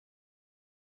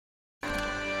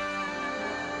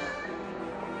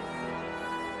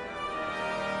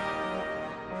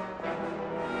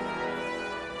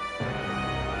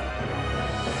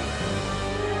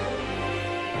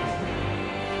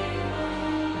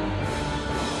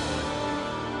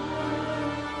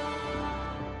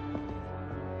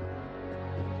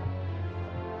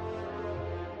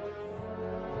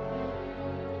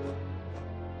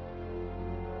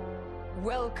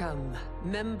Welcome,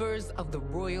 members of the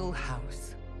Royal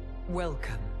House.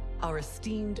 Welcome, our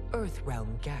esteemed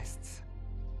Earthrealm guests.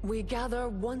 We gather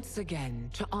once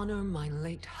again to honor my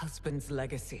late husband's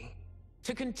legacy,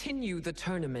 to continue the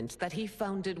tournament that he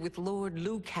founded with Lord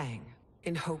Liu Kang,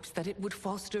 in hopes that it would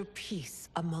foster peace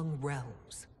among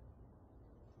realms.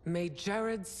 May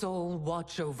Jared's soul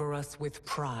watch over us with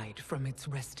pride from its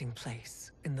resting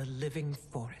place in the living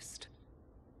forest.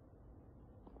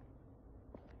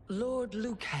 Lord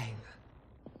Liu Kang.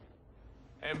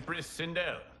 Empress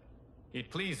Sindel, it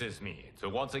pleases me to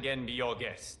once again be your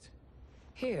guest.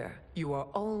 Here, you are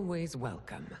always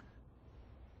welcome.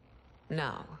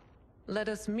 Now, let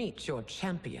us meet your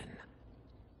champion.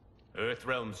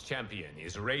 Earthrealm's champion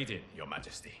is Raiden, Your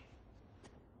Majesty.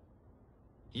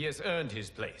 He has earned his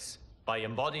place by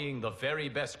embodying the very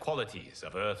best qualities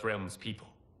of Earthrealm's people.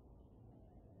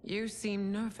 You seem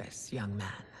nervous, young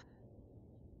man.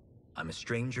 I'm a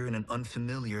stranger in an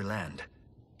unfamiliar land,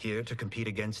 here to compete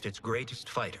against its greatest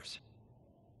fighters.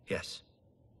 Yes,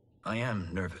 I am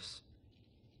nervous.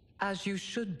 As you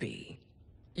should be.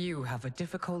 You have a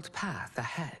difficult path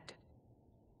ahead.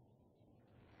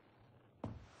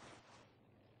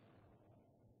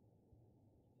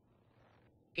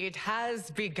 It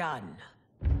has begun.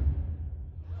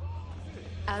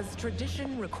 As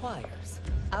tradition requires,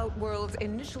 Outworld's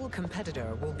initial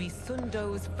competitor will be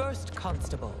Sundo's first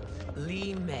constable,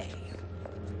 Li Mei.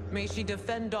 May she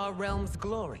defend our realm's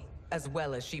glory, as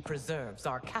well as she preserves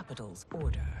our capital's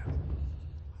order.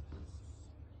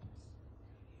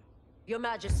 Your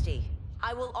Majesty,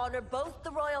 I will honor both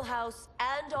the Royal House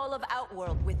and all of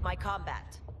Outworld with my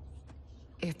combat.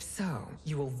 If so,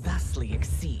 you will vastly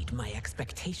exceed my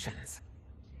expectations.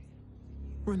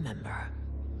 Remember,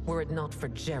 were it not for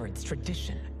Jared's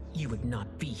tradition, you would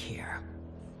not be here.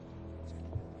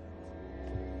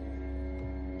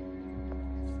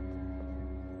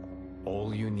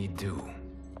 All you need do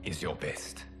is your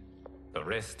best. The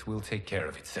rest will take care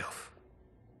of itself.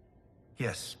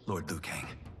 Yes, Lord Liu Kang.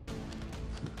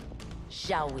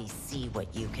 Shall we see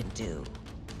what you can do?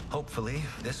 Hopefully,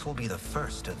 this will be the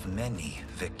first of many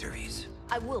victories.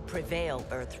 I will prevail,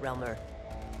 Earthrealmer.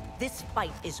 This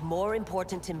fight is more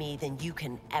important to me than you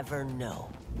can ever know.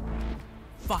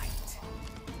 Fight!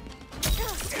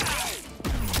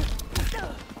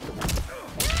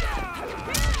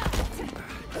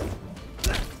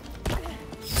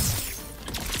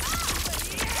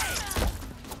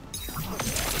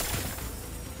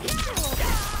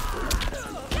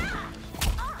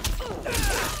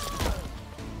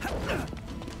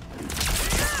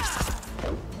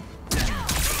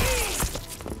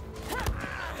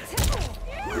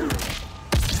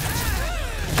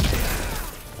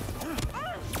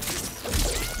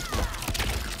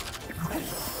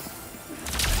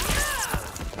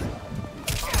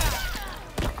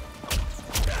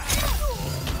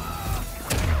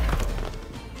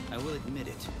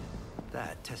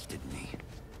 Tested me.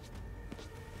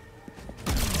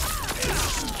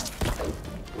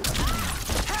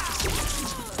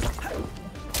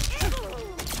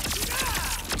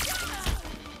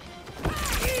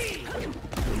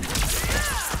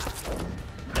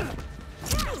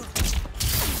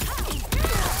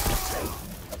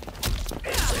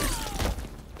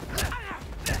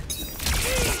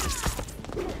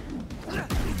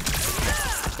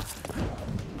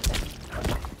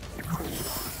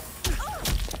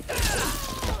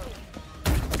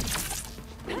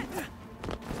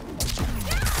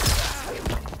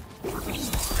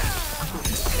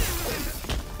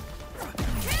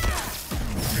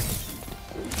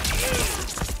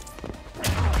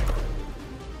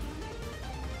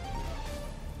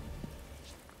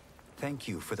 Thank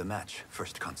you for the match,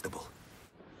 First Constable.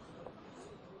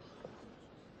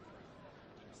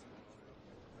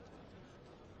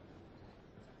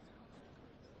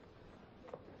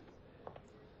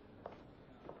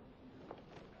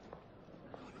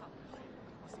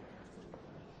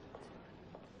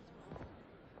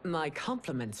 My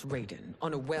compliments, Raiden,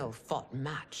 on a well-fought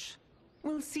match.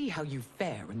 We'll see how you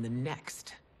fare in the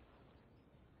next.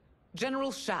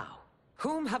 General Shao,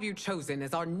 whom have you chosen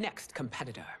as our next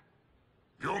competitor?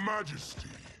 Your Majesty,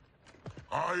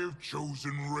 I have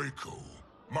chosen Reiko,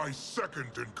 my second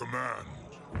in command.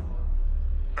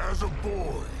 As a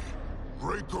boy,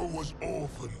 Reiko was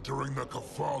orphaned during the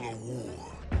Kafala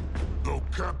War. Though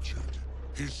captured,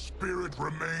 his spirit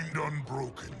remained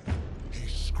unbroken. He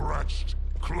scratched,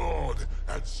 clawed,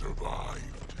 and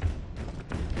survived.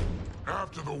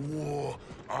 After the war,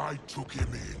 I took him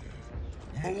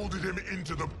in, molded him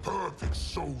into the perfect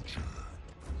soldier.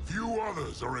 Few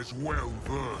others are as well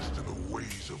versed in the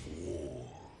ways of war.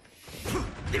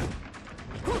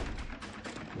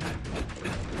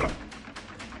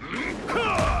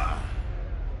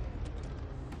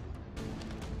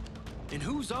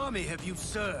 Whose army have you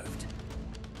served?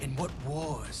 In what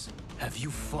wars have you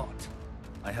fought?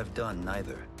 I have done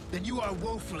neither. Then you are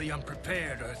woefully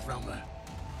unprepared, Earthrealmer.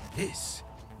 This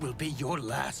will be your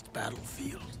last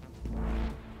battlefield.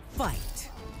 Fight.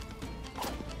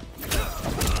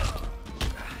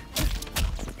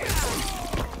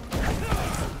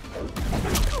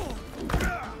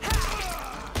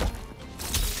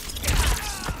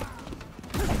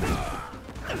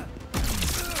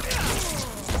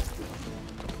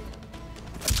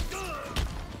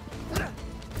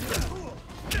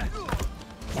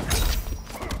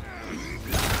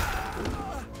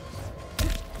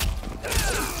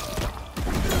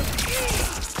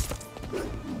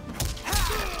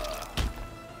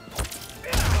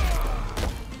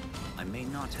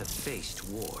 Have faced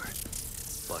war,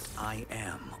 but I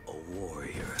am a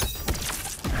warrior.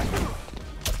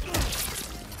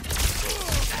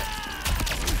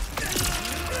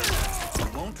 You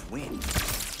won't win.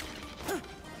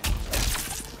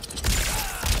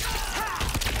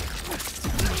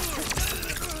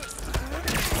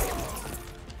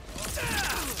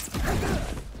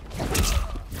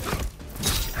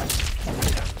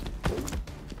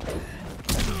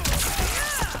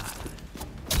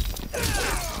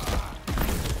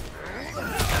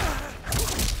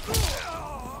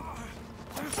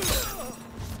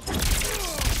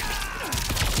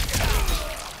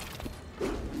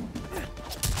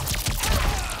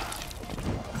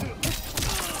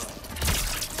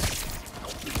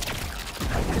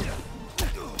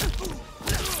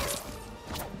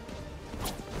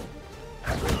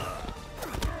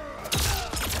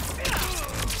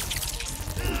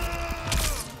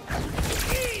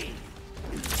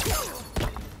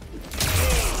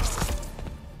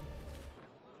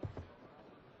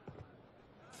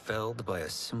 Felled by a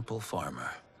simple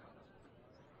farmer.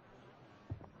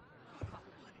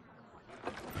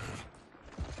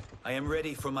 I am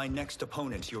ready for my next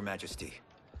opponent, Your Majesty.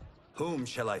 Whom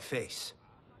shall I face?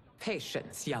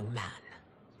 Patience, young man.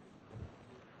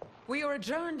 We are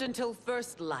adjourned until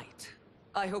first light.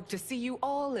 I hope to see you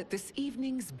all at this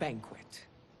evening's banquet.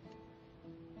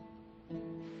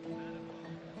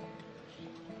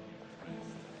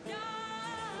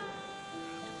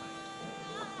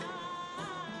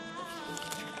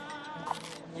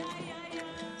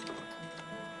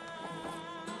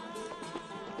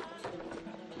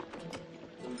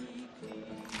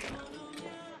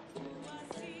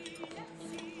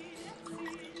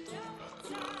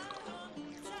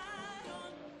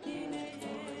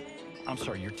 I'm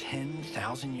sorry, you're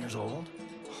 10,000 years old?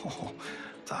 Oh,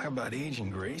 talk about aging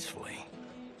gracefully.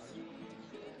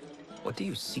 What do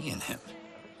you see in him?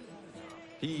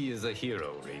 He is a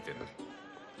hero, Raven.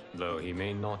 Though he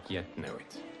may not yet know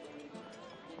it.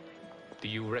 Do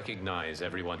you recognize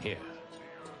everyone here?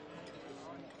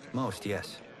 Most,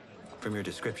 yes. From your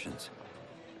descriptions.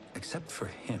 Except for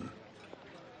him.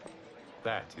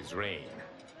 That is Rain,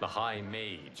 the High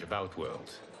Mage of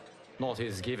Outworld. Not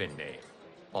his given name,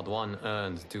 but one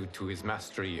earned due to his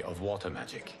mastery of water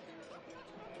magic.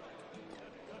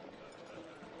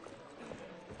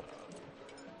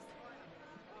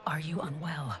 Are you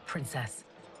unwell, Princess?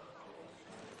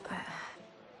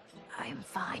 I am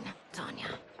fine, Tanya.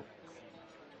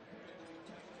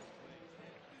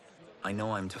 I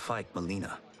know I'm to fight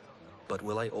Melina, but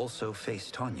will I also face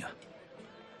Tanya?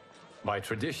 By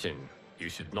tradition, you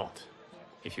should not.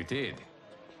 If you did,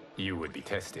 you would be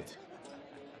tested.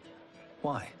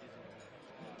 Why?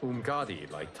 Umgadi,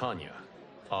 like Tanya,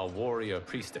 are warrior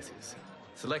priestesses,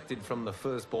 selected from the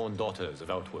firstborn daughters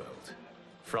of Outworld.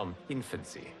 From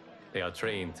infancy, they are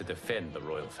trained to defend the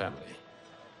royal family.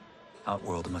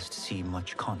 Outworld must see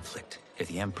much conflict if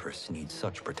the Empress needs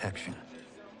such protection.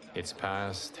 Its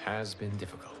past has been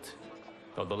difficult,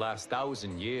 though the last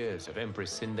 1,000 years of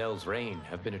Empress Sindel's reign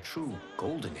have been a true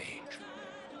golden age.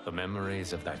 The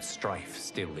memories of that strife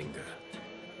still linger.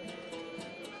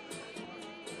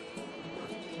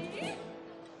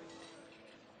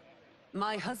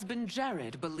 My husband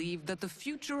Jared believed that the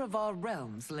future of our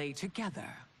realms lay together.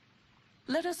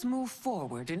 Let us move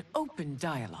forward in open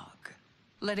dialogue,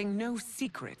 letting no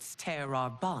secrets tear our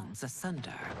bonds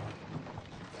asunder.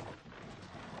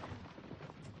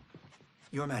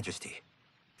 Your Majesty,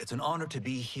 it's an honor to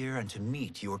be here and to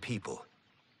meet your people.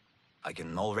 I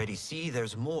can already see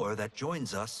there's more that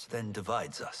joins us than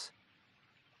divides us.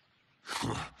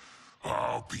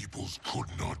 Our peoples could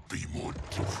not be more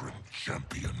different,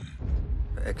 champion.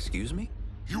 Excuse me?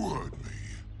 You heard me.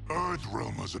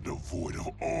 Earthrealmers are devoid of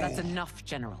all... That's enough,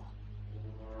 General.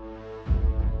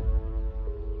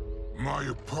 My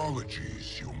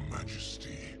apologies, Your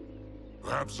Majesty.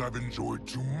 Perhaps I've enjoyed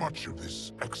too much of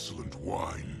this excellent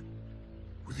wine.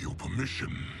 With your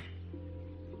permission...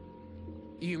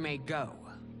 You may go.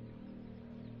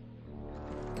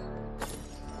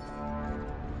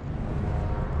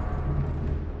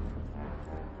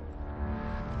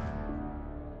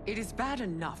 It is bad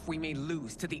enough we may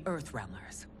lose to the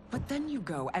Earthrealmers, but then you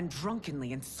go and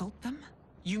drunkenly insult them?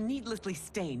 You needlessly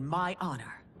stain my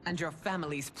honor and your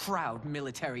family's proud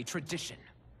military tradition.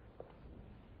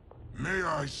 May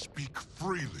I speak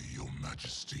freely, Your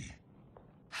Majesty?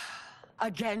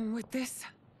 Again with this?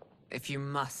 If you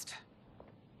must.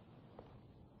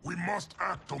 We must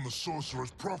act on the Sorcerer's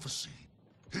prophecy.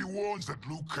 He warns that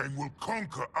Liu Kang will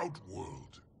conquer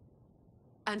Outworld.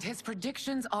 And his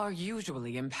predictions are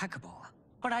usually impeccable.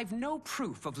 But I've no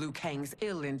proof of Liu Kang's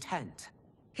ill intent.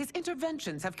 His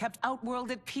interventions have kept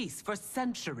Outworld at peace for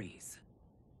centuries.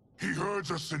 He herds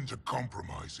us into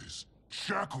compromises,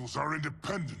 shackles our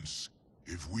independence.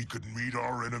 If we could meet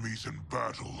our enemies in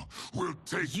battle, we'll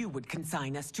take... You would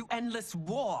consign us to endless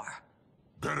war!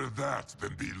 Better that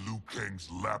than be Liu Kang's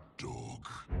lapdog.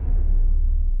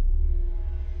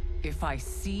 If I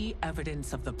see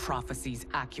evidence of the prophecy's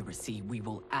accuracy, we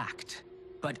will act.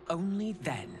 But only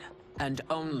then, and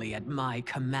only at my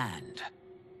command.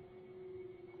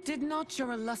 Did not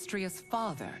your illustrious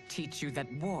father teach you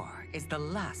that war is the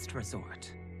last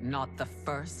resort, not the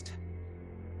first?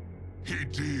 He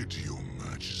did, Your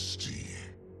Majesty.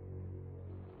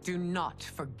 Do not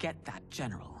forget that,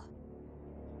 General.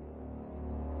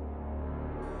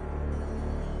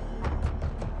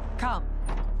 Come.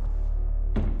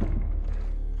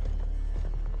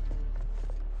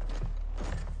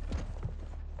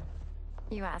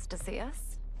 You asked to see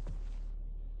us?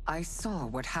 I saw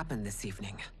what happened this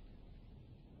evening.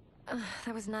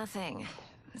 There was nothing.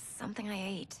 Something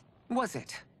I ate. Was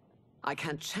it? I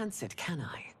can't chance it, can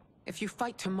I? If you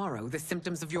fight tomorrow, the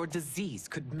symptoms of your disease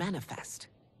could manifest.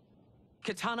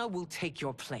 Kitana will take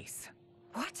your place.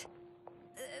 What?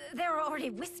 There are already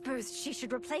whispers she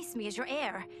should replace me as your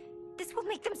heir. This will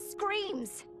make them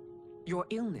screams! Your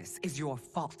illness is your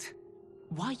fault.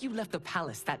 Why you left the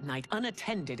palace that night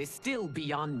unattended is still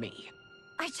beyond me.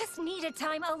 I just needed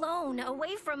time alone,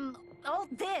 away from all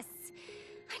this.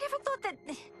 I never thought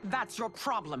that... That's your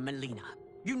problem, Melina.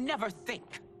 You never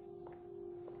think.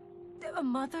 A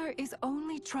mother is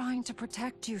only trying to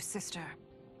protect you, sister.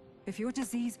 If your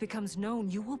disease becomes known,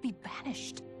 you will be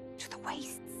banished to the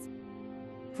wastes.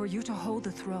 For you to hold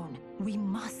the throne, we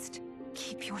must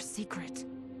keep your secret.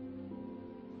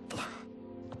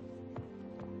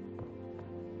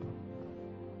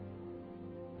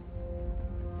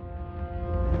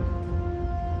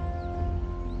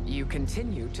 You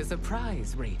continue to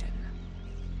surprise Raiden.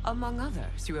 Among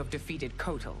others, you have defeated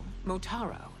Kotal,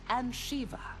 Motaro, and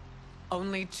Shiva.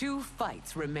 Only 2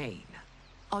 fights remain.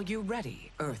 Are you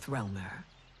ready, Earthrealmer?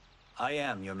 I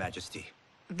am, Your Majesty.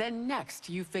 Then next,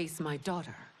 you face my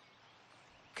daughter,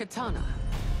 Kitana.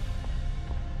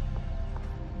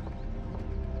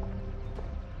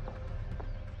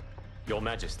 Your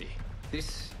Majesty,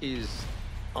 this is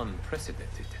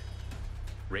unprecedented.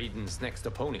 Raiden's next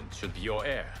opponent should be your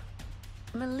heir.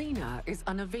 Melina is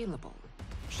unavailable.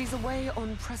 She's away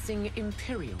on pressing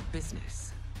Imperial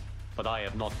business. But I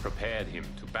have not prepared him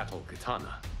to battle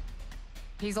Kitana.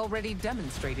 He's already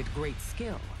demonstrated great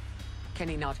skill. Can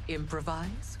he not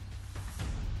improvise?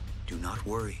 Do not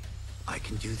worry. I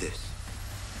can do this.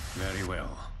 Very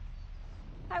well.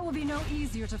 I will be no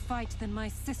easier to fight than my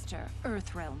sister,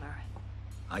 Earthrealmer.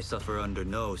 I suffer under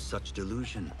no such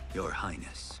delusion, Your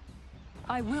Highness.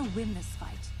 I will win this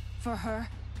fight. For her,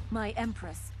 my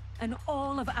Empress, and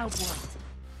all of Outworld.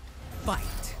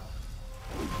 Fight!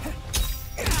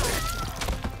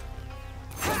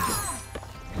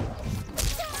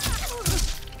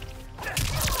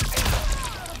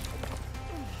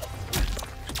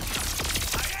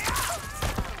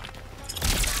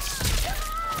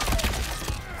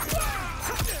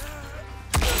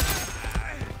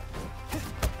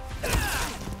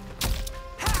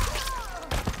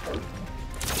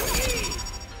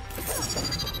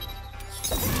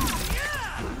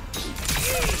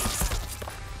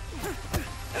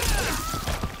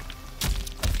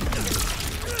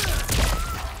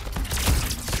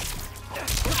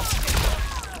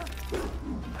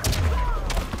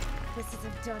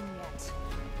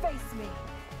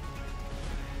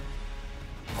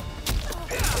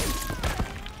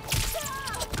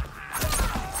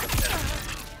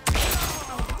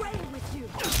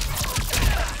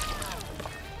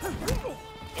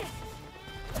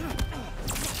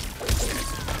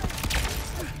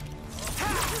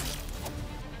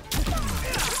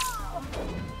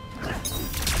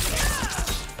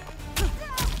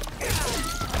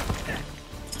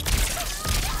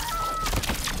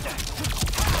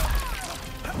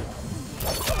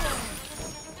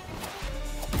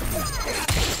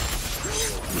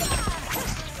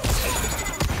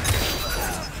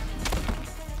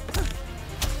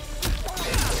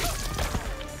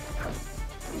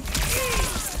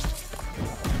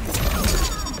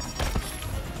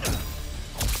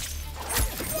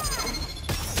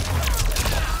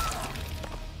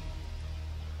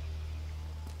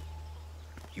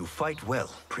 You fight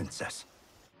well, Princess.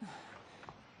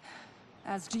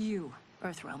 As do you,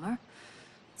 Earthrealmer.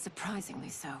 Surprisingly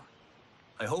so.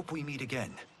 I hope we meet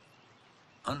again.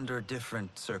 Under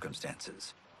different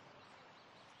circumstances.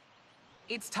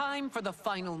 It's time for the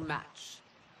final match.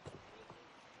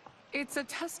 It's a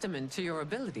testament to your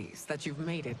abilities that you've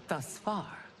made it thus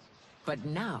far. But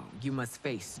now you must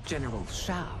face General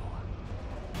Shao.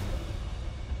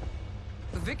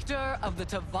 Victor of the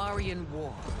Tavarian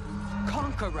War.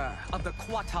 Conqueror of the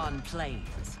Quatan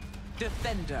Plains.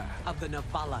 Defender of the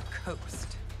Navala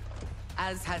Coast.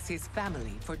 As has his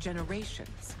family for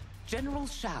generations, General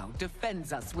Shao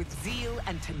defends us with zeal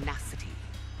and tenacity.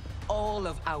 All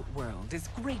of Outworld is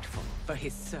grateful for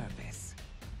his service.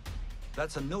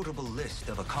 That's a notable list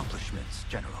of accomplishments,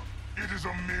 General. It is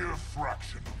a mere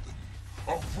fraction of them.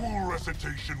 A full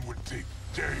recitation would take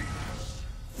days.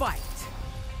 Fight!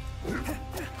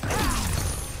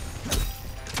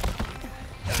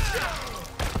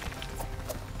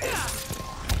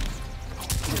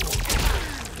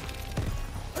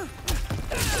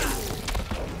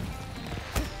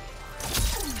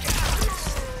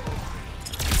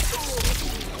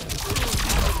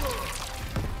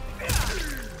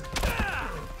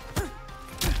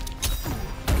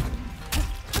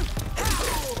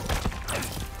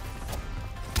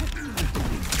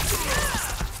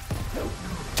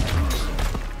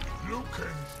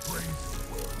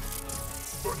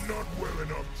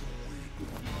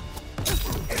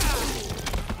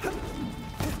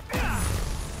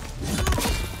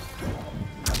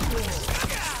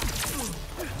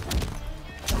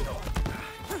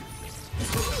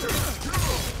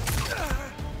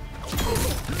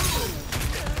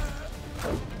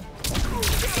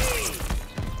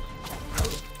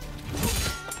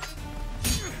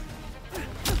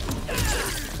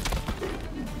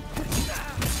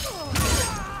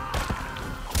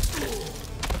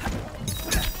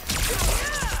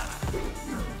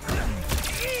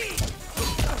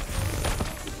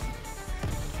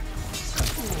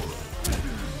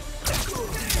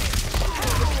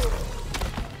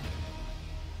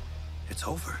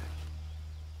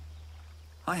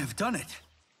 I have done it!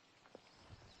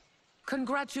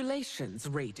 Congratulations,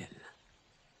 Raiden.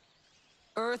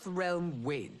 Earthrealm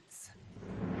wins.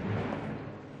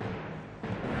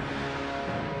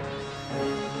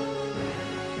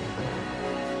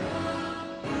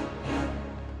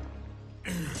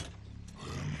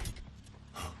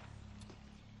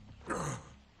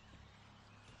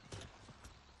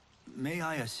 May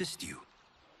I assist you?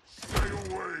 Stay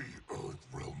away,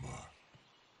 Earthrealmer.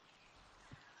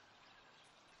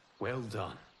 Well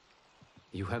done.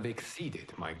 You have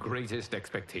exceeded my greatest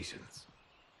expectations.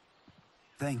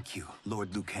 Thank you,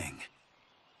 Lord Liu Kang.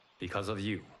 Because of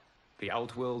you, the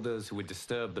Outworlders who would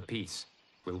disturb the peace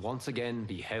will once again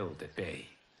be held at bay.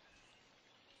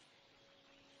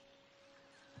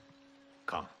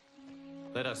 Come,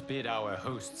 let us bid our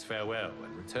hosts farewell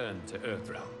and return to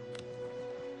Earthrealm.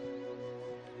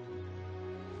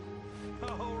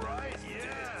 All right,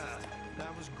 yeah!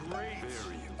 That was great!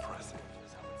 Very impressive.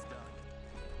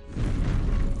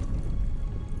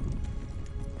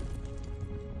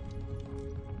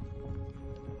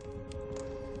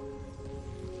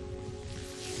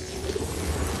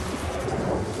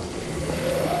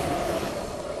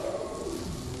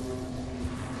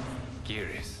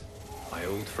 Geras, my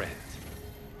old friend.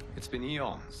 It's been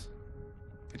eons.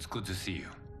 It's good to see you.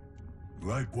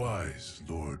 Likewise,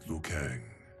 Lord Liu Kang.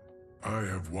 I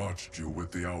have watched you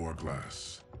with the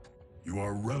Hourglass. You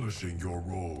are relishing your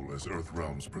role as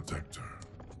Earthrealm's protector.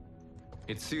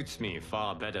 It suits me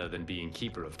far better than being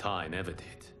Keeper of Time ever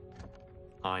did.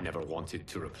 I never wanted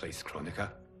to replace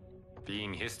Chronica.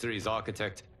 Being history's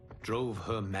architect drove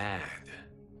her mad.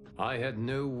 I had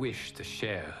no wish to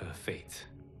share her fate.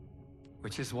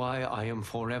 Which is why I am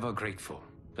forever grateful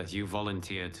that you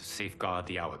volunteered to safeguard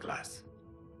the Hourglass.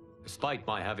 Despite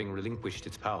my having relinquished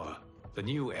its power, the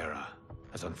new era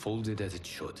has unfolded as it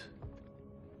should.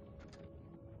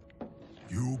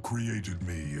 You created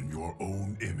me in your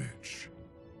own image.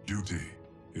 Duty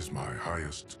is my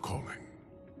highest calling.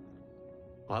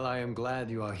 While I am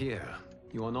glad you are here,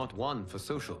 you are not one for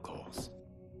social cause.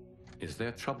 Is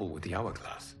there trouble with the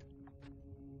Hourglass?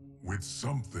 With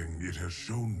something it has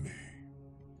shown me.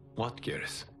 What,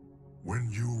 Geras? When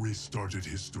you restarted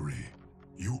history,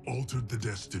 you altered the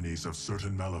destinies of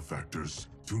certain malefactors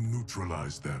to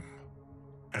neutralize them.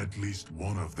 At least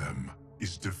one of them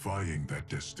is defying that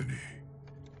destiny.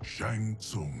 Shang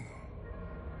Tsung.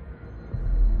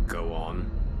 Go on.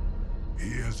 He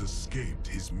has escaped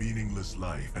his meaningless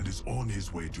life and is on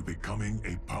his way to becoming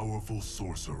a powerful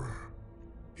sorcerer.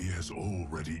 He has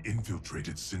already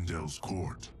infiltrated Sindel's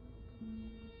court.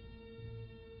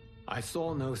 I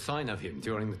saw no sign of him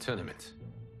during the tournament.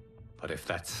 But if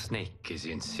that snake is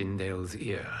in Sindel's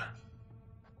ear...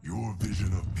 Your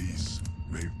vision of peace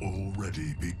may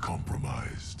already be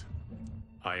compromised.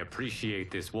 I appreciate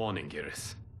this warning,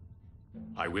 Giris.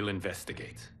 I will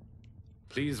investigate.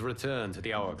 Please return to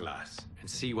the Hourglass and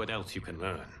see what else you can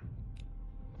learn.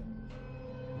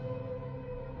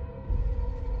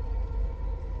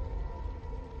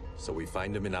 So we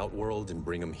find him in Outworld and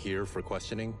bring him here for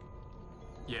questioning?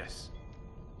 Yes.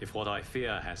 If what I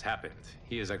fear has happened,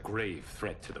 he is a grave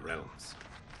threat to the realms.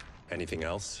 Anything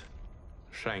else?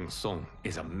 Shang Tsung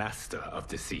is a master of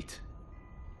deceit.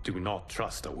 Do not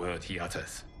trust a word he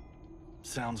utters.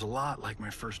 Sounds a lot like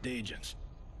my first agents.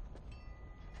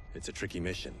 It's a tricky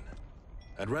mission.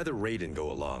 I'd rather Raiden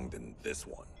go along than this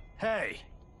one. Hey!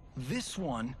 This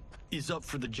one is up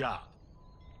for the job.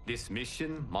 This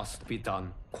mission must be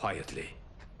done quietly.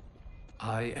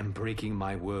 I am breaking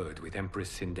my word with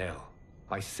Empress Sindel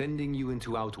by sending you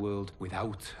into Outworld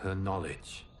without her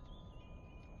knowledge.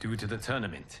 Due to the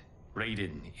tournament,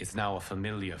 Raiden is now a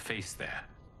familiar face there.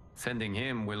 Sending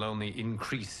him will only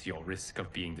increase your risk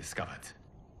of being discovered.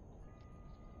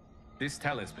 This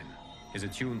talisman is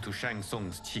attuned to Shang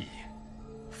Tsung's chi.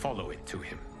 Follow it to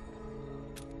him.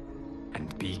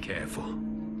 And be careful.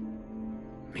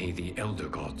 May the Elder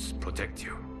Gods protect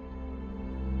you.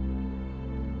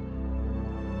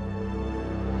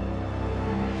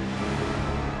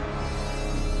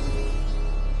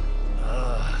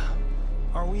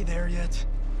 Are we there yet?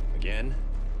 Again?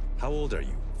 How old are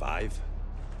you? 5?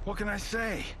 What can I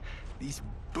say? These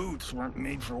boots weren't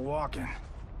made for walking.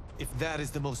 If that is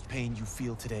the most pain you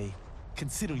feel today,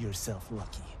 consider yourself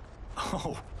lucky.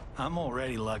 Oh, I'm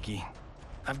already lucky.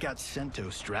 I've got Sento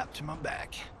strapped to my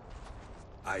back.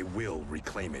 I will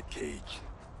reclaim it, Cage.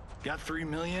 Got 3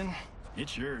 million?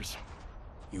 It's yours.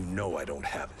 You know I don't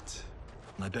have it.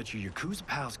 I bet your Yakuza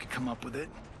pals could come up with it.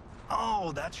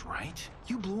 Oh, that's right.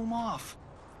 You blew them off.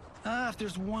 If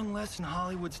there's one lesson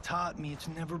Hollywood's taught me, it's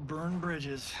never burn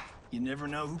bridges. You never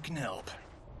know who can help.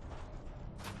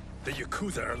 The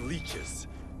Yakuza are leeches,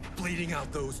 bleeding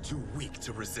out those too weak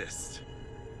to resist.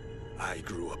 I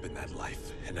grew up in that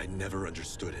life, and I never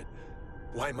understood it.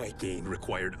 Why my gain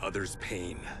required others'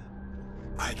 pain.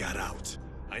 I got out.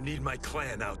 I need my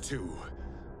clan out too.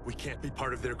 We can't be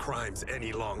part of their crimes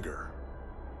any longer.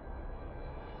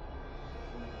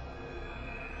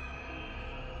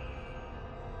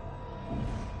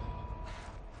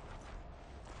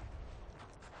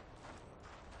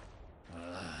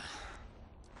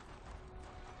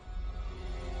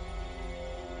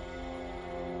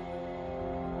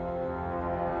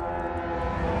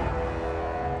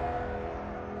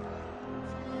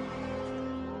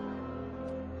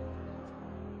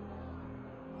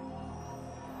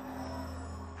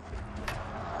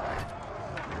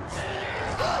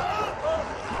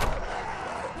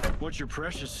 What's your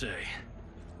precious say?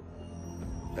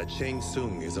 That Shang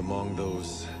Tsung is among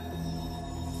those...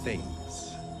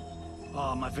 things.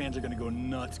 Oh, my fans are gonna go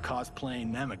nuts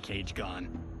cosplaying them a Cage Gun.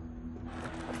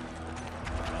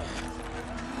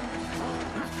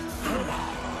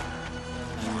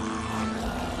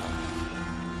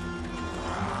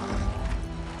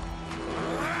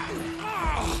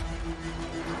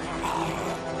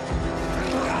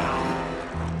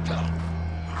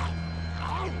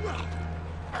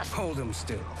 Hold him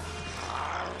still.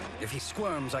 If he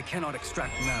squirms, I cannot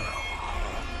extract marrow.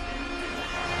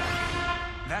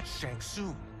 That's Shang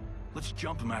Tsung. Let's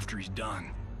jump him after he's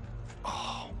done.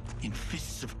 Oh, in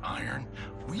Fists of Iron,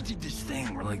 we did this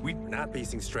thing where like We're not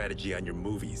basing strategy on your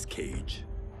movies, Cage.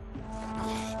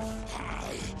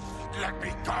 Let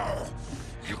me go!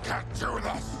 You can't do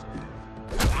this!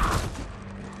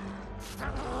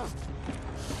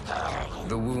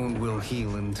 The wound will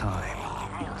heal in time.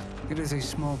 It is a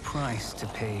small price to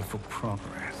pay for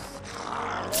progress.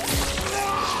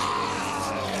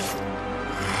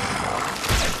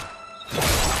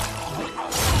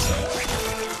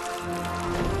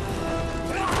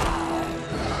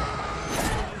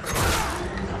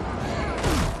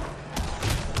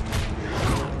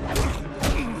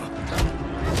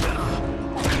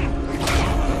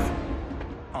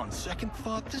 On second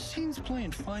thought, this scene's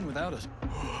playing fine without us.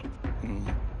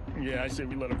 Yeah, I say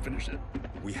we let him finish it.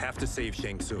 We have to save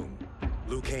Shang Tsung.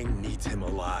 Liu Kang needs him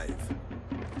alive.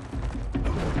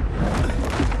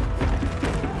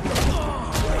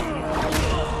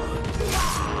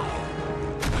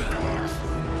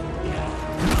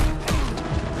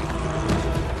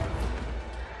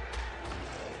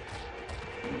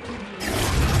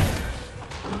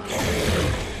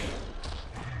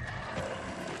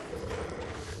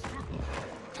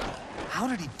 How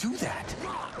did he do that?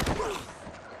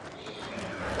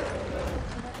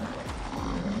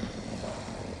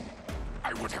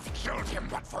 I would have killed him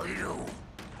but for you.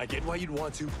 I get why you'd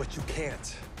want to, but you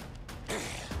can't.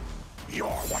 You're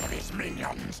one of his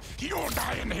minions. You'll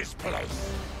die in his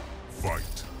place.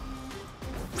 Fight.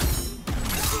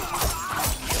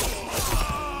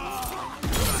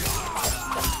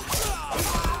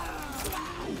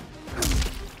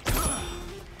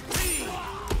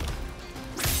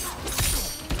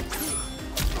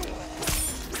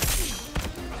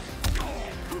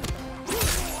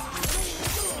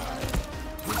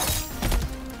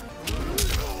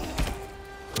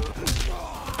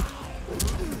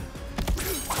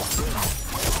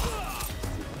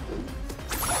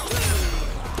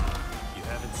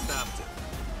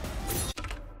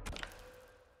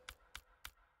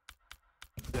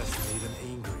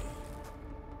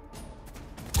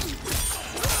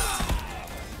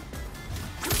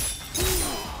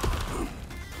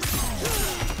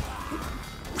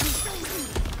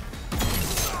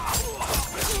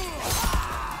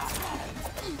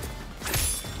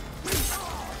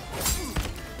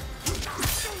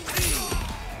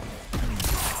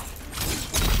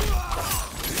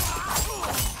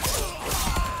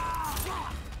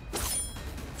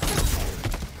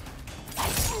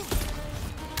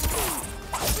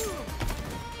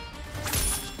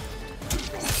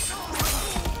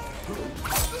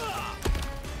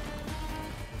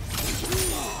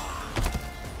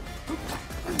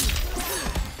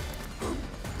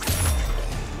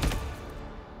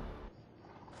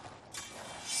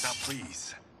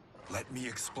 Please, let me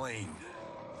explain.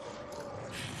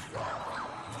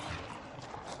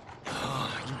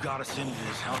 You got us into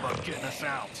this. How about getting us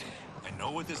out? I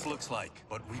know what this looks like,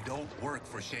 but we don't work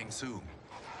for Shang Tsung.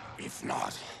 If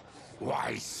not,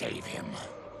 why save him?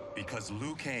 Because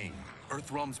Liu Kang,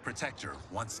 Earthrealm's protector,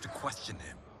 wants to question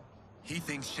him. He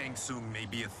thinks Shang Tsung may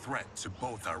be a threat to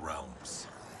both our realms.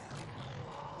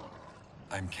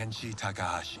 I'm Kenshi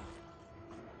Takahashi.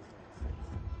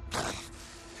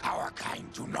 Our kind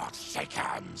do not shake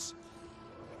hands.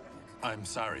 I'm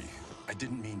sorry. I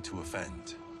didn't mean to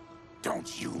offend.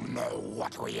 Don't you know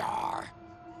what we are?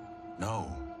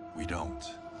 No, we don't.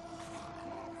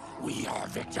 We are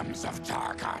victims of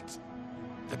Tarkat.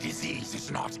 The disease is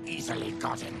not easily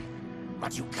gotten,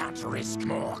 but you can't risk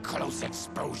more close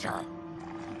exposure.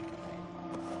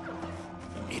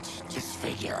 It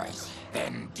disfigures,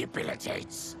 then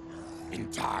debilitates. In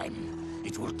time,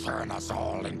 it will turn us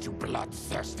all into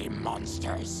bloodthirsty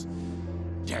monsters.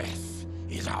 Death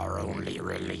is our only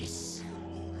release.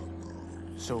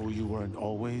 So you weren't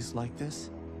always like this?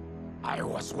 I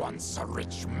was once a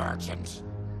rich merchant,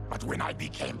 but when I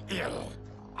became ill,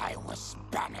 I was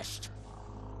banished.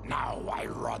 Now I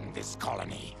run this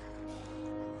colony.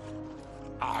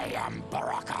 I am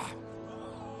Baraka.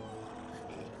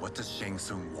 What does Shang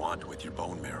Tsung want with your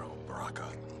bone marrow, Baraka?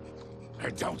 I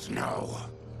don't know.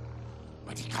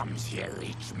 But he comes here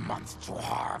each month to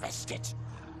harvest it.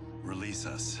 Release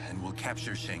us, and we'll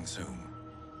capture Shang Tsung.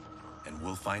 And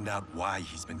we'll find out why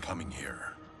he's been coming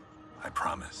here. I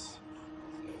promise.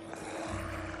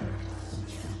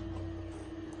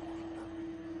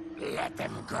 Let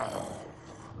them go.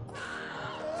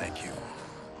 Thank you.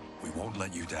 We won't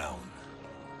let you down.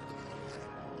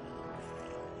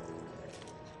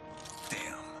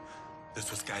 Damn. This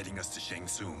was guiding us to Shang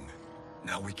Tsung.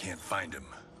 Now we can't find him.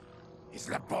 His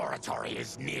laboratory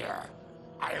is near.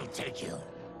 I'll take you.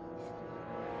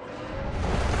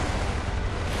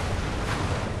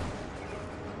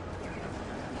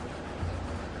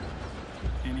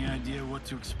 Any idea what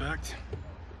to expect?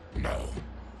 No.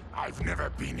 I've never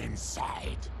been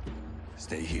inside.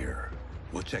 Stay here.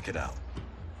 We'll check it out.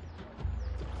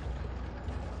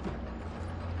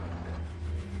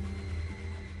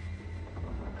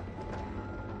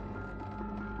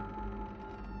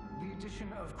 The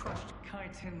addition of crushed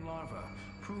chitin larva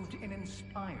proved an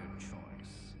inspired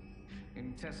choice.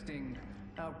 In testing,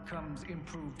 outcomes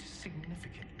improved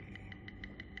significantly.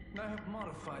 I have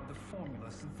modified the formula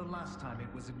since the last time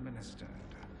it was administered.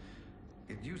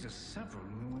 It uses several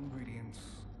new ingredients.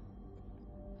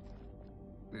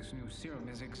 This new serum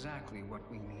is exactly what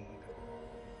we need.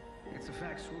 Its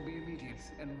effects will be immediate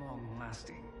and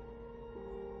long-lasting.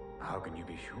 How can you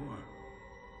be sure?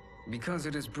 Because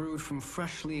it is brewed from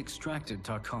freshly extracted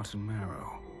Tarkatan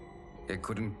marrow. It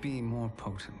couldn't be more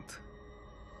potent.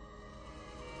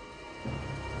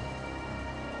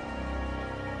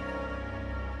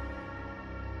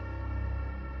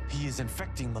 He is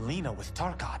infecting Melina with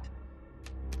Tarkat.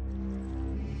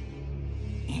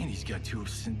 And he's got two of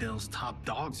Sindel's top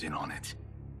dogs in on it.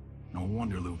 No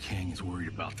wonder Liu Kang is worried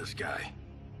about this guy.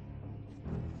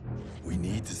 We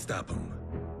need to stop him.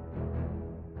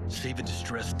 Save a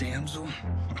distressed damsel?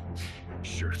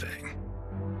 Sure thing.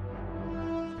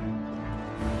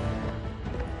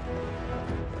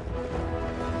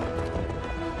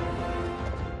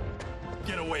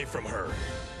 Get away from her.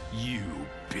 You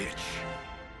bitch.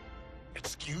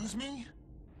 Excuse me?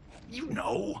 You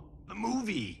know, the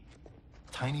movie.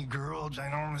 Tiny girl,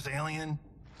 ginormous alien.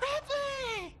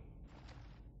 Ripley!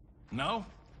 No?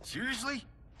 Seriously?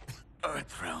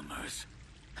 Earthrealmers.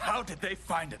 How did they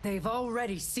find it? They've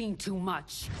already seen too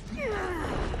much.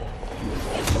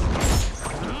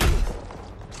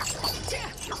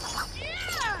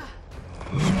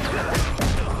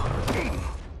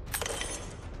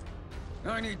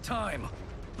 I need time.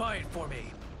 Buy it for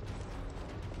me.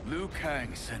 Liu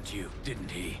Kang sent you,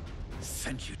 didn't he?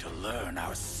 Sent you to learn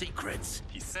our secrets.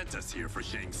 He sent us here for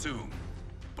Shang Tsung,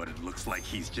 but it looks like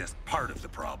he's just part of the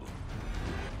problem.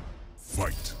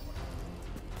 Fight.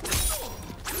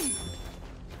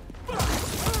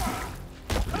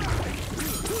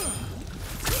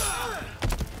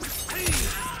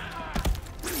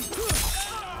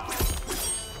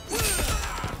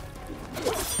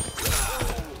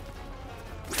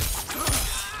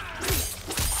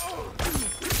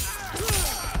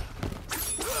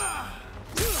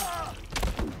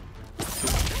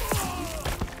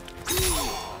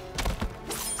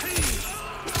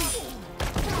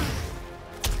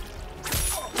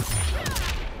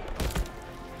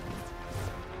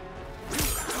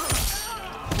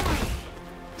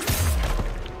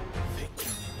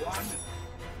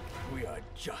 We are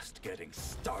just getting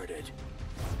started.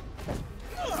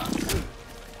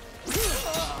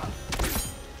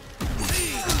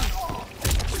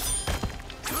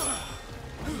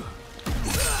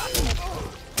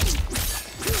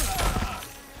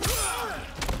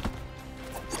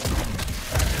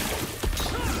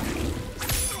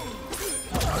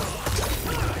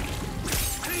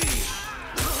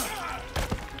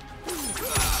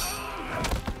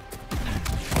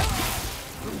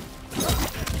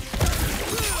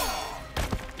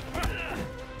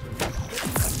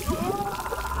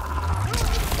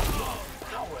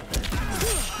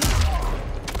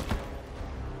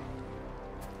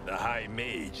 The High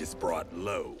Mage is brought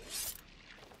low.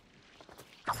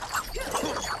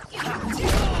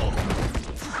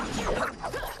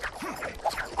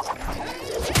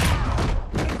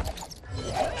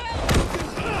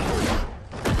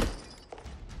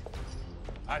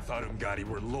 I thought Umgadi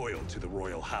were loyal to the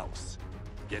royal house.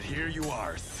 Yet here you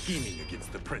are, scheming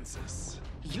against the princess.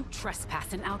 You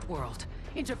trespass in Outworld,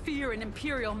 interfere in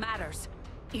Imperial matters.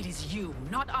 It is you,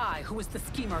 not I, who is the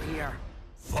schemer here.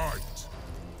 Fight!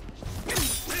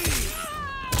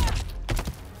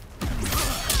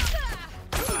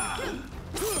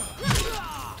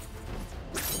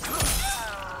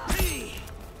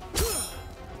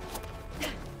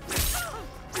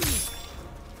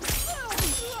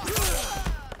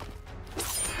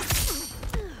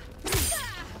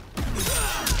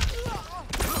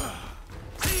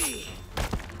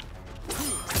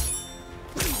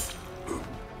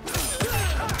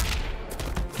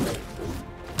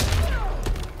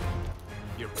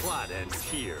 Your plot ends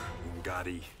here,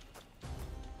 Umgadi.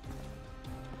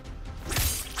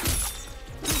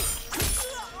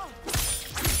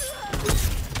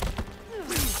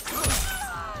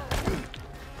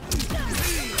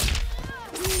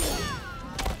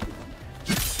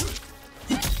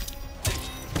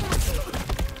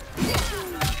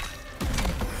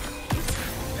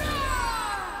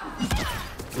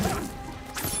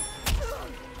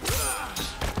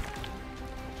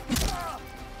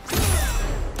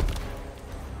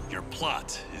 Your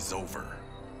plot is over.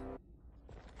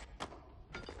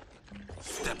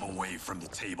 Step away from the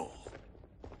table.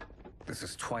 This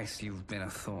is twice you've been a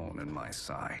thorn in my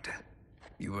side.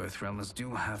 You Earthrealmers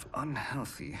do have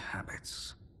unhealthy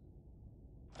habits.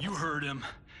 You heard him.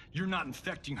 You're not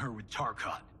infecting her with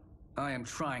Tarkat. I am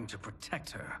trying to protect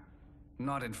her,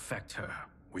 not infect her.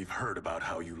 We've heard about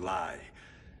how you lie.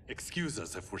 Excuse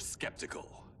us if we're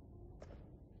skeptical.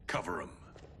 Cover him.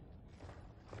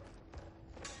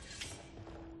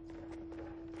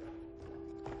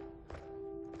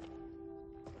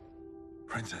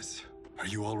 Princess, are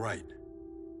you all right?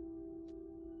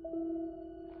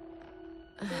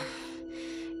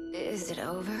 Is it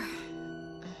over?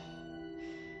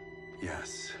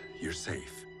 Yes, you're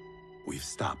safe. We've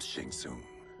stopped Shang Tsung.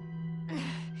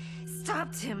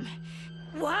 Stopped him?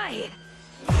 Why?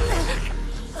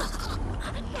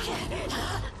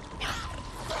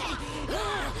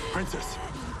 Princess!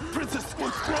 Princess,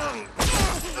 what's wrong?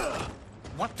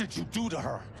 What did you do to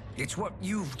her? It's what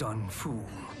you've done, fool.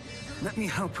 Let me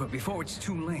help her before it's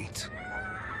too late.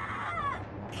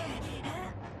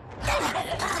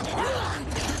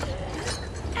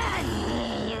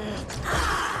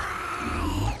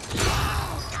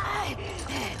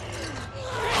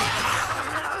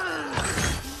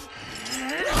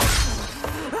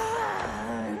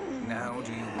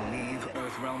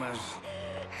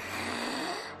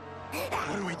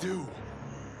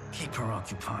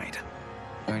 occupied.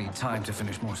 I need time to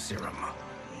finish more serum.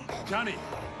 Johnny,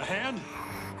 a hand?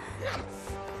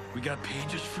 We got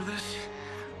pages for this?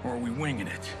 Or are we winging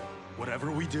it?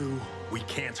 Whatever we do, we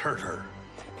can't hurt her.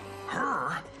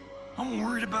 Her? I'm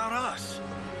worried about us.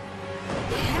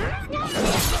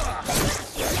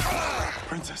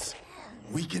 Princess,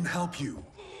 we can help you.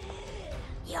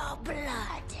 Your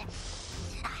blood.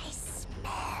 I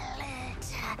smell it.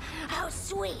 How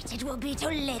sweet it will be to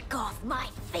lick off my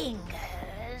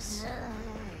fingers.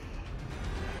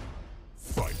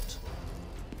 Fight.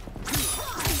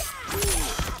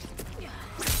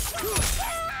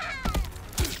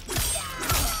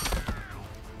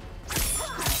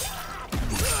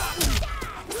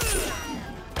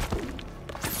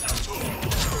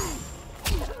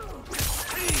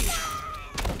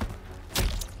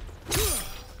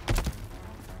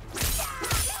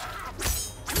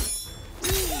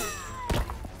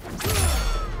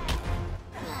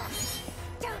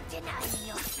 Don't deny me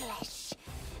your flesh.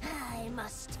 I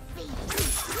must feed.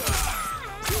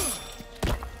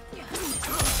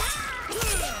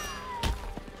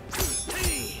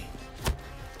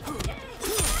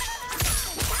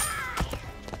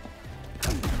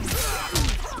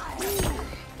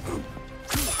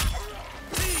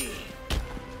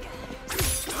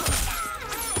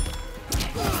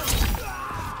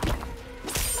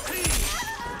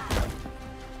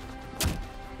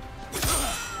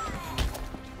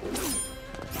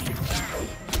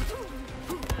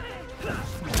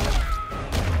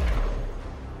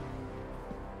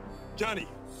 Johnny,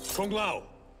 Kung Lao,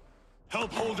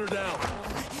 help hold her down.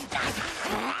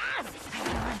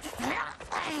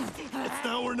 It's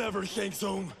now or never, Shang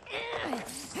Tsung.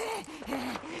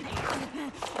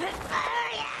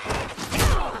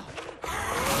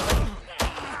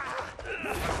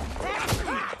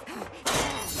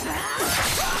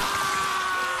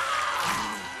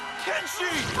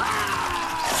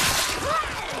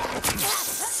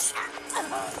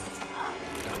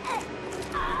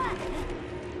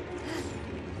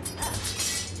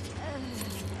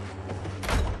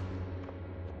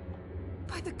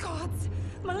 By the gods!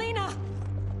 Melina!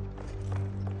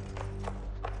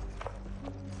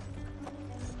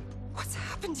 What's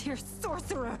happened here,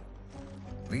 sorcerer?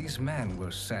 These men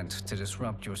were sent to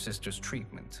disrupt your sister's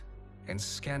treatment and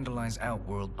scandalize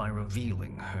Outworld by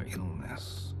revealing her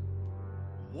illness.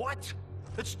 What?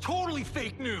 That's totally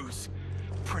fake news!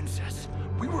 Princess,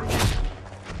 we were...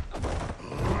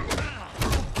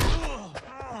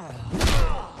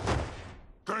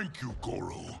 Thank you,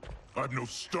 Goro. I've no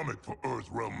stomach for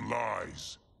Earthrealm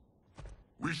lies.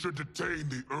 We should detain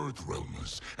the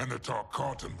Earthrealmers and the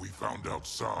Tarkatan we found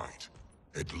outside.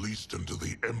 At least until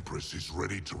the Empress is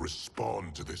ready to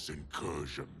respond to this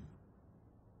incursion.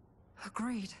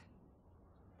 Agreed.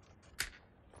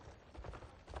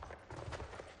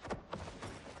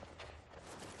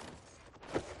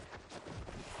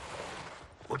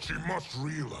 But she must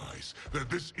realize that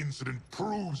this incident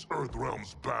proves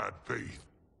Earthrealm's bad faith.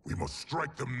 We must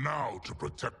strike them now to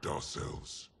protect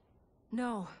ourselves.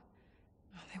 No.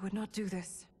 They would not do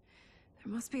this.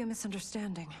 There must be a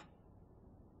misunderstanding.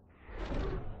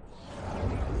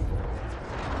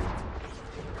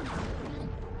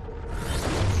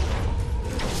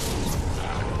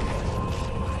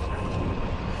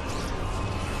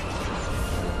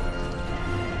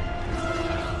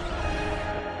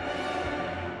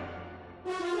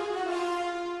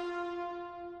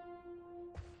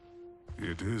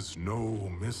 It is no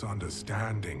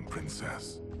misunderstanding,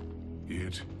 Princess.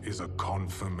 It is a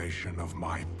confirmation of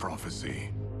my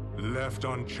prophecy. Left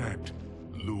unchecked,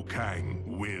 Liu Kang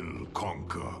will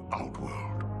conquer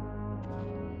Outworld.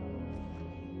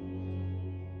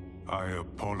 I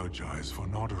apologize for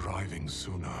not arriving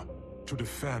sooner to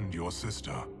defend your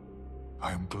sister.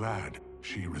 I am glad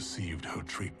she received her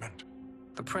treatment.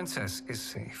 The princess is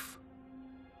safe,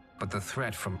 but the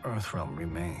threat from Earthrealm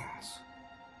remains.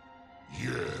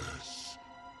 Yes.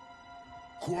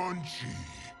 Quan Chi,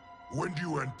 when do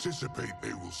you anticipate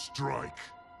they will strike?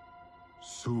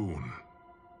 Soon.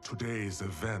 Today's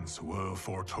events were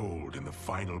foretold in the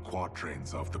final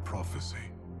quatrains of the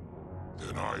prophecy.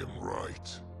 Then I am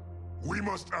right. We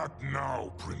must act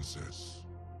now, Princess.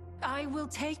 I will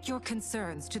take your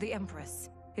concerns to the Empress.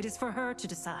 It is for her to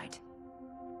decide.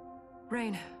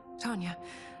 Rain, Tanya,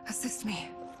 assist me.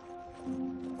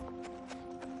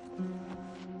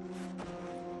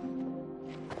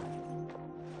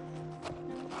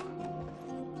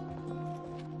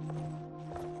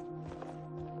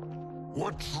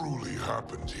 What truly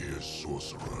happened here,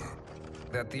 Sorcerer?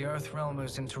 That the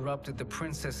Earthrealmers interrupted the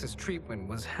princess's treatment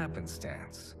was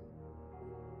happenstance.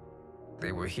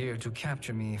 They were here to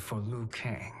capture me for Liu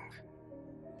Kang.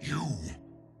 You?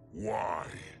 Why?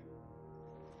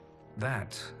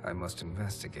 That I must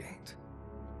investigate.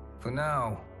 For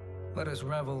now, let us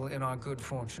revel in our good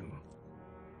fortune.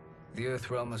 The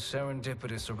Earthrealm's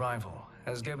serendipitous arrival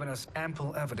has given us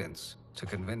ample evidence to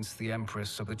convince the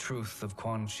Empress of the truth of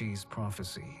Quan Chi's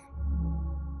prophecy.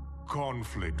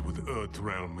 Conflict with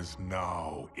Earthrealm is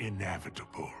now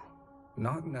inevitable.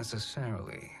 Not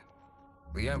necessarily.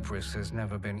 The Empress has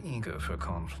never been eager for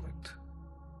conflict.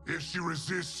 If she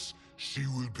resists, she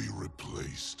will be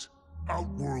replaced.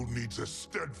 Outworld needs a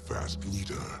steadfast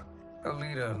leader. A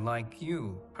leader like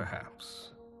you,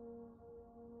 perhaps.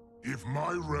 If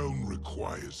my realm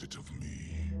requires it of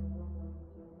me.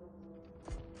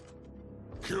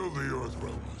 Kill the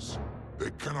Earthrealmers.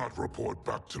 They cannot report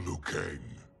back to Liu Kang.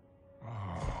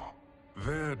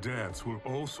 Their deaths will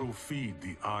also feed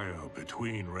the ire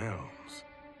between realms.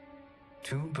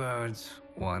 Two birds,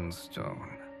 one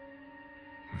stone.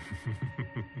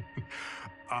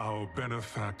 Our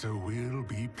benefactor will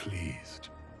be pleased.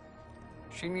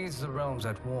 She needs the realms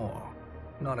at war,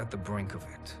 not at the brink of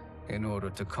it, in order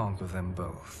to conquer them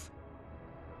both.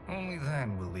 Only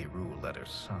then will we rule at her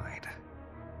side.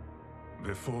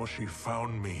 Before she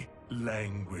found me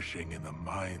languishing in the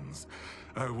mines,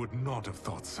 I would not have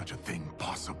thought such a thing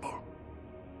possible.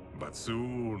 But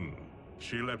soon,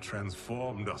 she'll have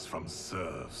transformed us from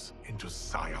serfs into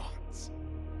scions.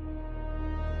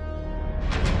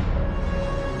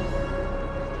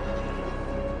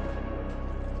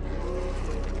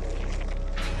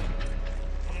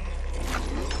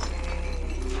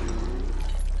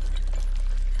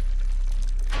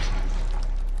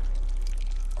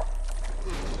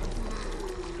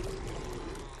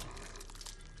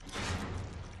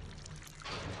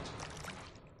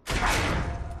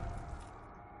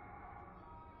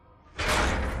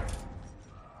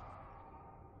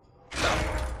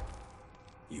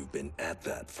 You've been at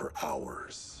that for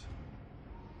hours.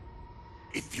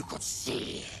 If you could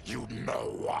see, you'd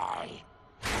know why.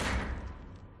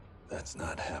 That's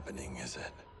not happening, is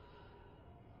it?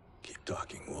 Keep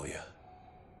talking, will ya?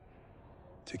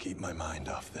 To keep my mind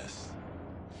off this.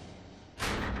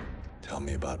 Tell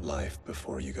me about life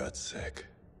before you got sick.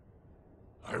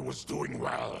 I was doing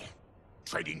well,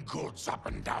 trading goods up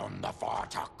and down the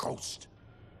Varta coast.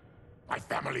 My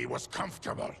family was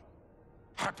comfortable,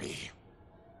 happy.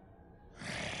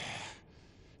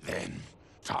 Then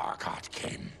Tarkat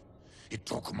came. It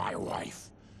took my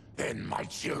wife, then my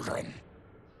children.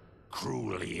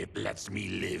 Cruelly, it lets me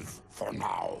live for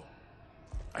now.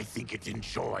 I think it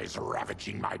enjoys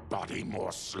ravaging my body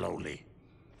more slowly.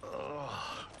 Ugh.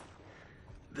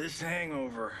 This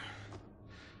hangover.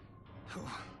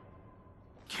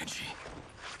 Kenji.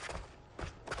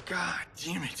 God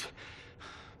damn it.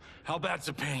 How bad's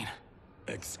the pain?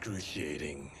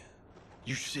 Excruciating.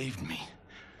 You saved me.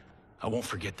 I won't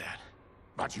forget that.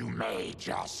 But you may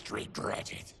just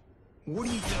regret it. What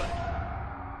are you doing?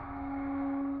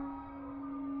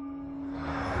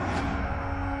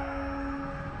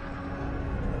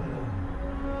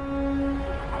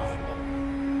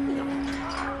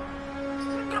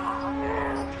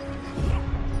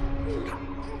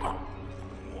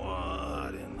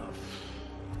 What in the...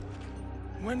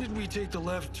 When did we take the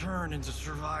left turn into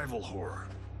survival horror?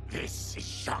 This is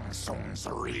Shang Tsung's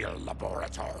real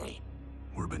laboratory.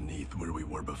 We're beneath where we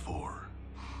were before.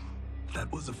 That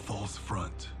was a false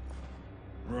front.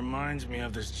 Reminds me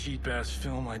of this cheap-ass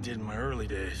film I did in my early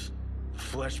days.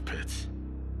 Flesh Pits.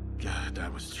 God,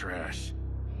 that was trash.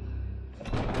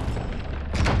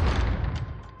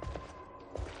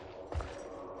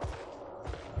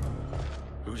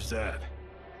 Who's that?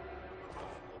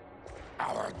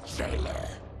 Our jailer.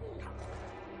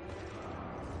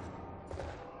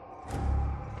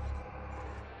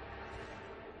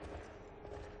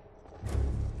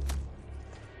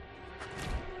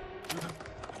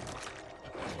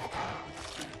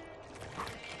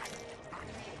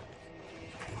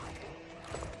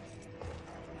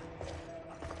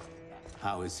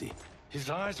 How is he? His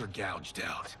eyes are gouged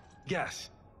out.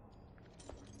 Guess.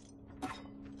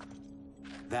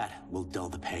 That will dull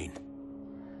the pain.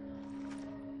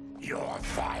 You're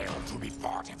vile to be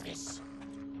part of this.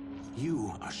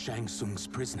 You are Shang Tsung's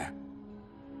prisoner.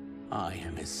 I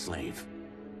am his slave.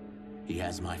 He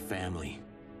has my family.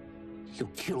 He'll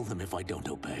kill them if I don't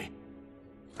obey.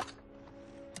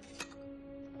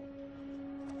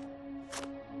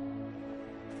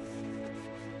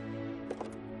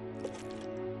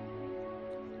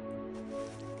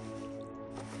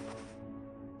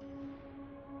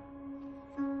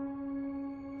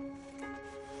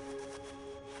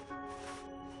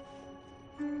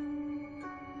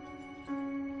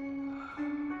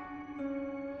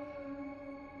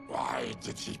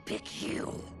 did he pick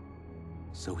you?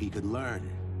 So he could learn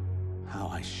how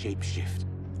I shapeshift.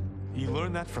 He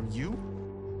learned that from you?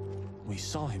 We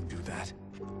saw him do that.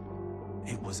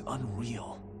 It was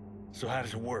unreal. So how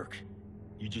does it work?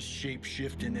 You just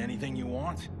shape-shift into anything you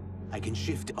want? I can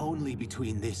shift only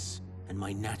between this and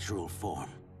my natural form.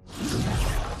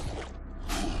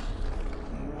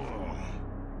 Whoa.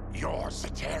 You're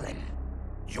Zateran.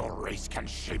 Your race can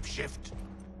shapeshift.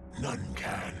 None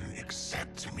can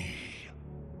except me.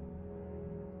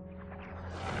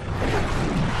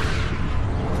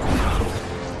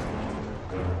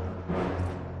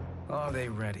 Are they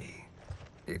ready?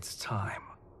 It's time.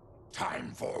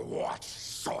 Time for what,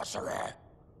 sorcerer?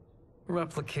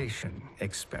 Replication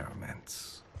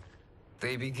experiments.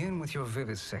 They begin with your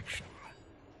vivisection.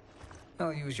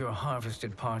 I'll use your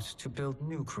harvested parts to build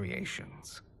new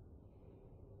creations.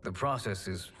 The process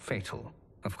is fatal,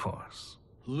 of course.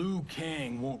 Liu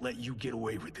Kang won't let you get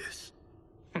away with this.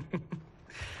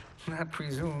 That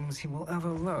presumes he will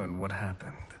ever learn what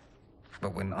happened.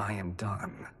 But when I am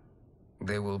done,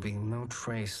 there will be no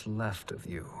trace left of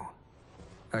you.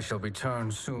 I shall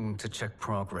return soon to check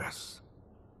progress.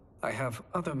 I have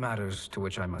other matters to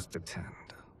which I must attend.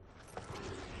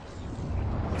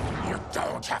 You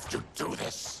don't have to do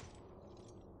this.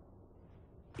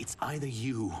 It's either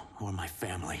you or my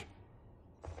family.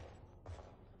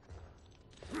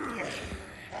 Put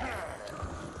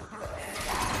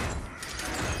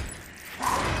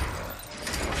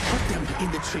them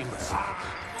in the chambers.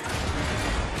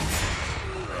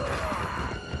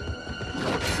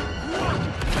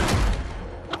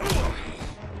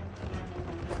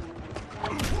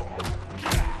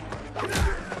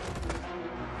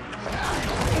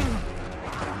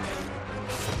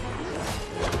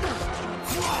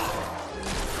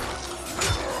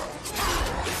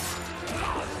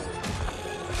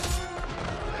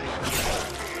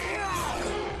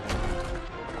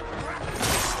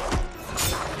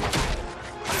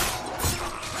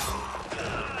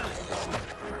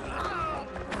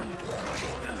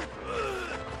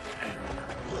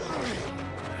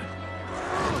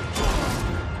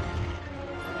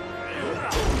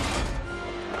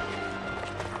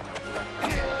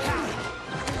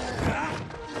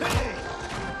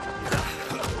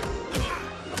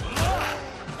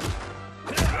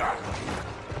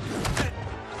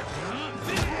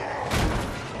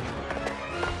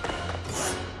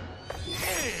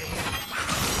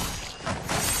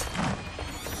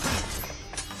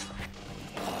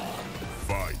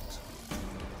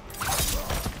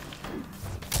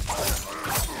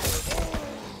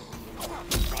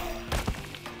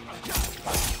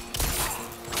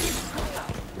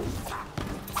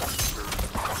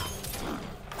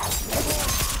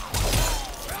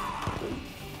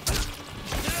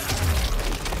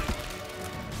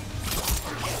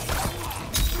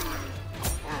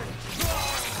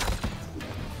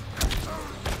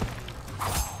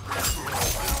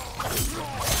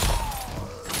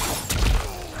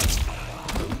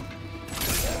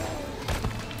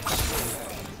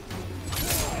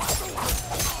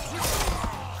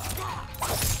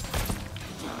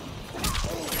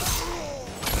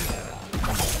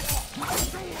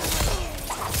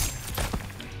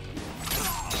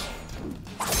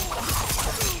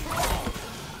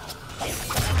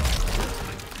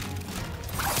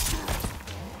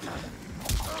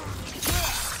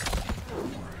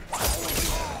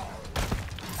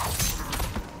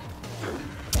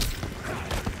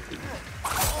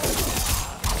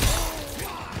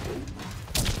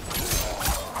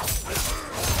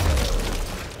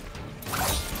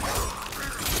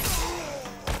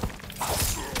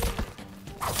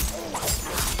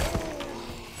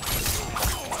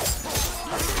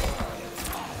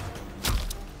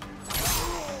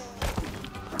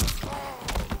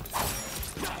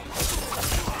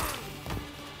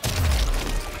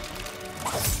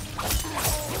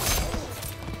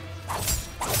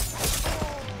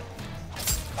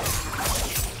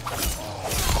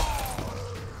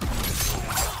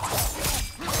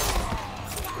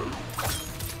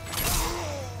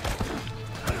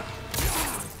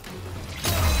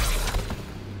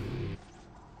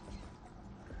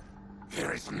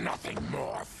 Nothing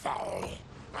more foul.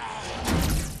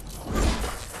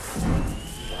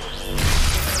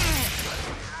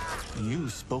 You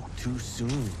spoke too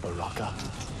soon, Baraka.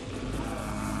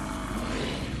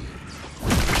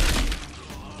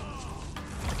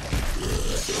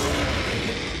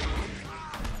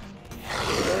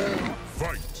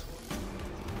 Fight!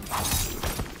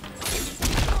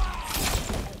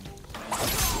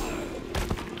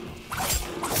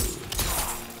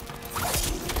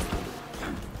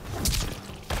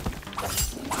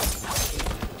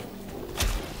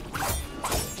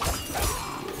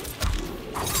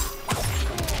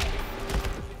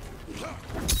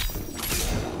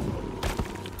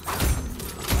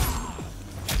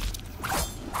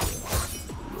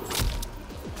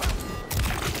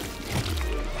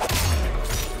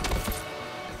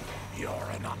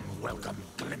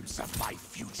 glimpse of my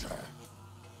future.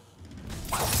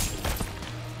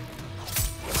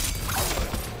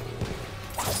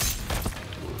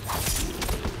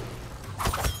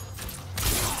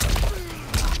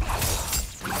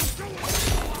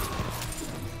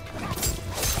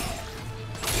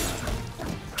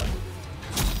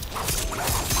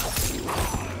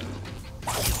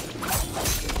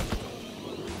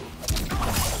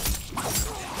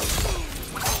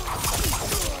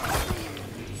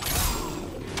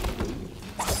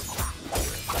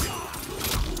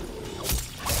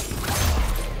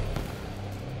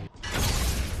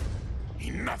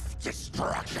 Enough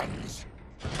distractions!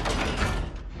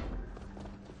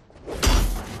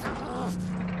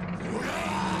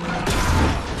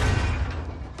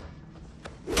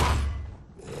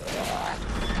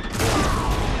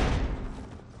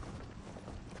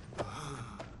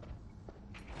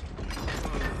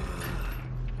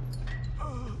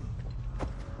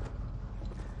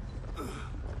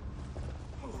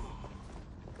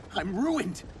 I'm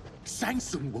ruined! Shang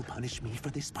Tsung will punish me for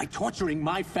this by torturing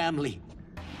my family.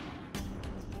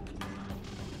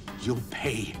 You'll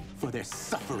pay for their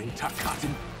suffering,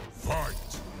 Tarkatan. Fight!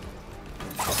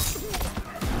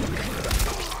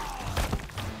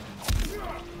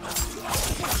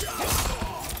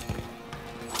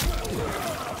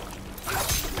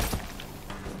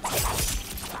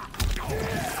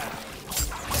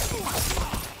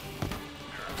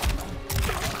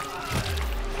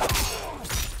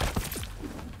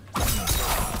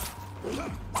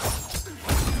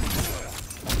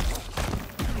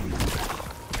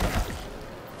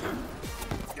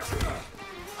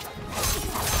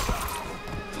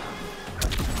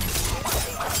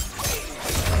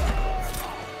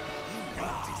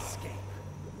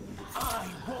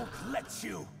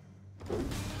 You.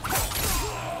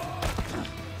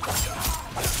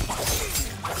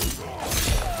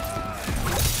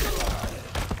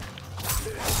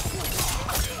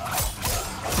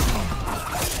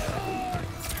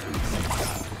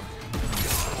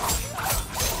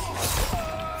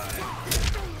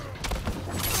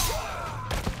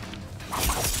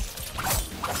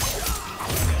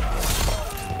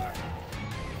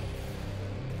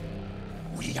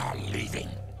 We are leaving.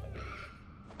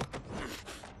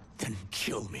 Then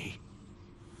kill me.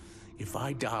 If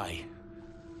I die,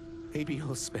 maybe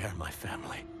you'll spare my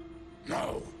family.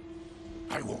 No,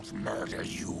 I won't murder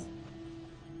you.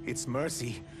 It's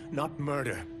mercy, not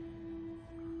murder.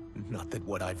 Not that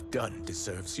what I've done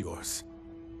deserves yours.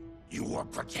 You were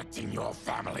protecting your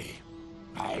family.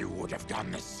 I would have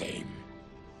done the same.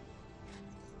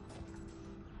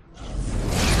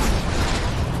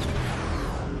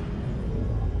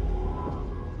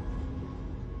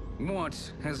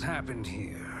 What has happened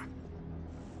here?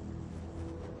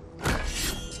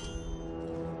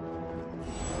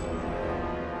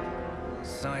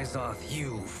 Syzoth,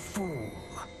 you fool!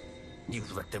 You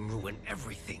let them ruin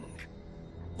everything.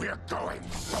 We're going,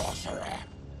 sorcerer.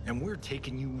 And we're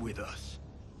taking you with us.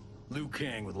 Liu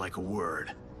Kang would like a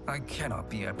word. I cannot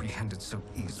be apprehended so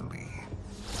easily.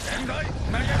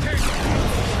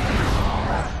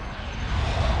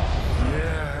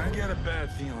 Yeah, I got a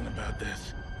bad feeling about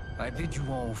this. I bid you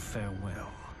all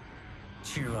farewell.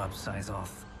 Cheer up,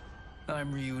 Syzoth.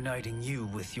 I'm reuniting you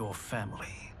with your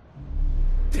family.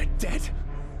 They're dead?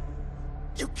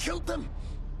 You killed them?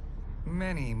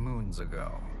 Many moons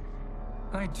ago.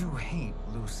 I do hate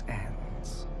loose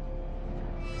ends.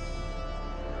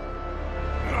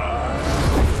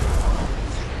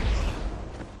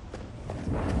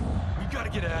 We gotta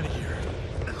get out of here.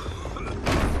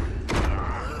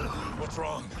 What's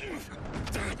wrong?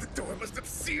 The door must have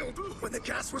sealed when the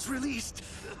gas was released.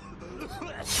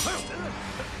 Stand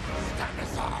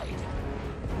aside.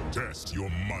 Test your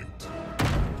might.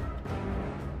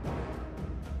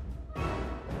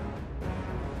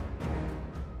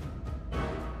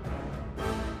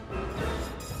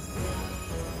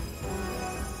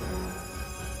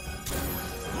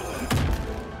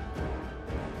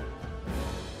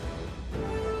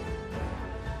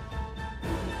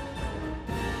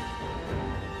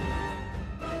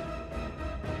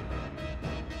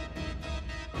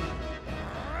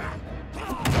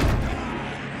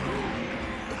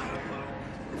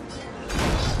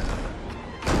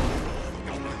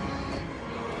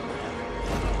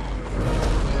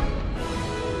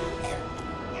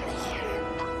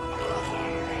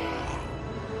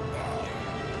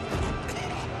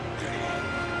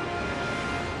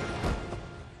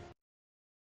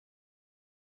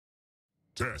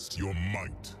 Test your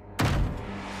might.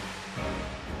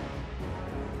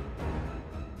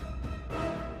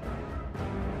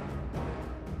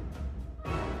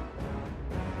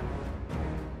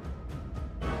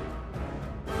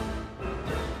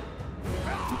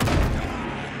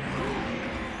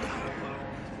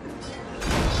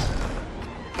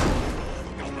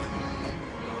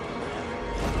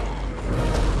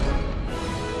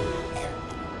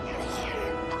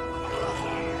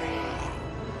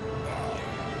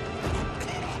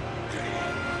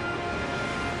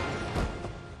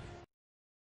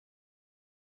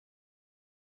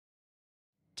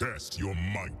 Test your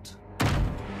might.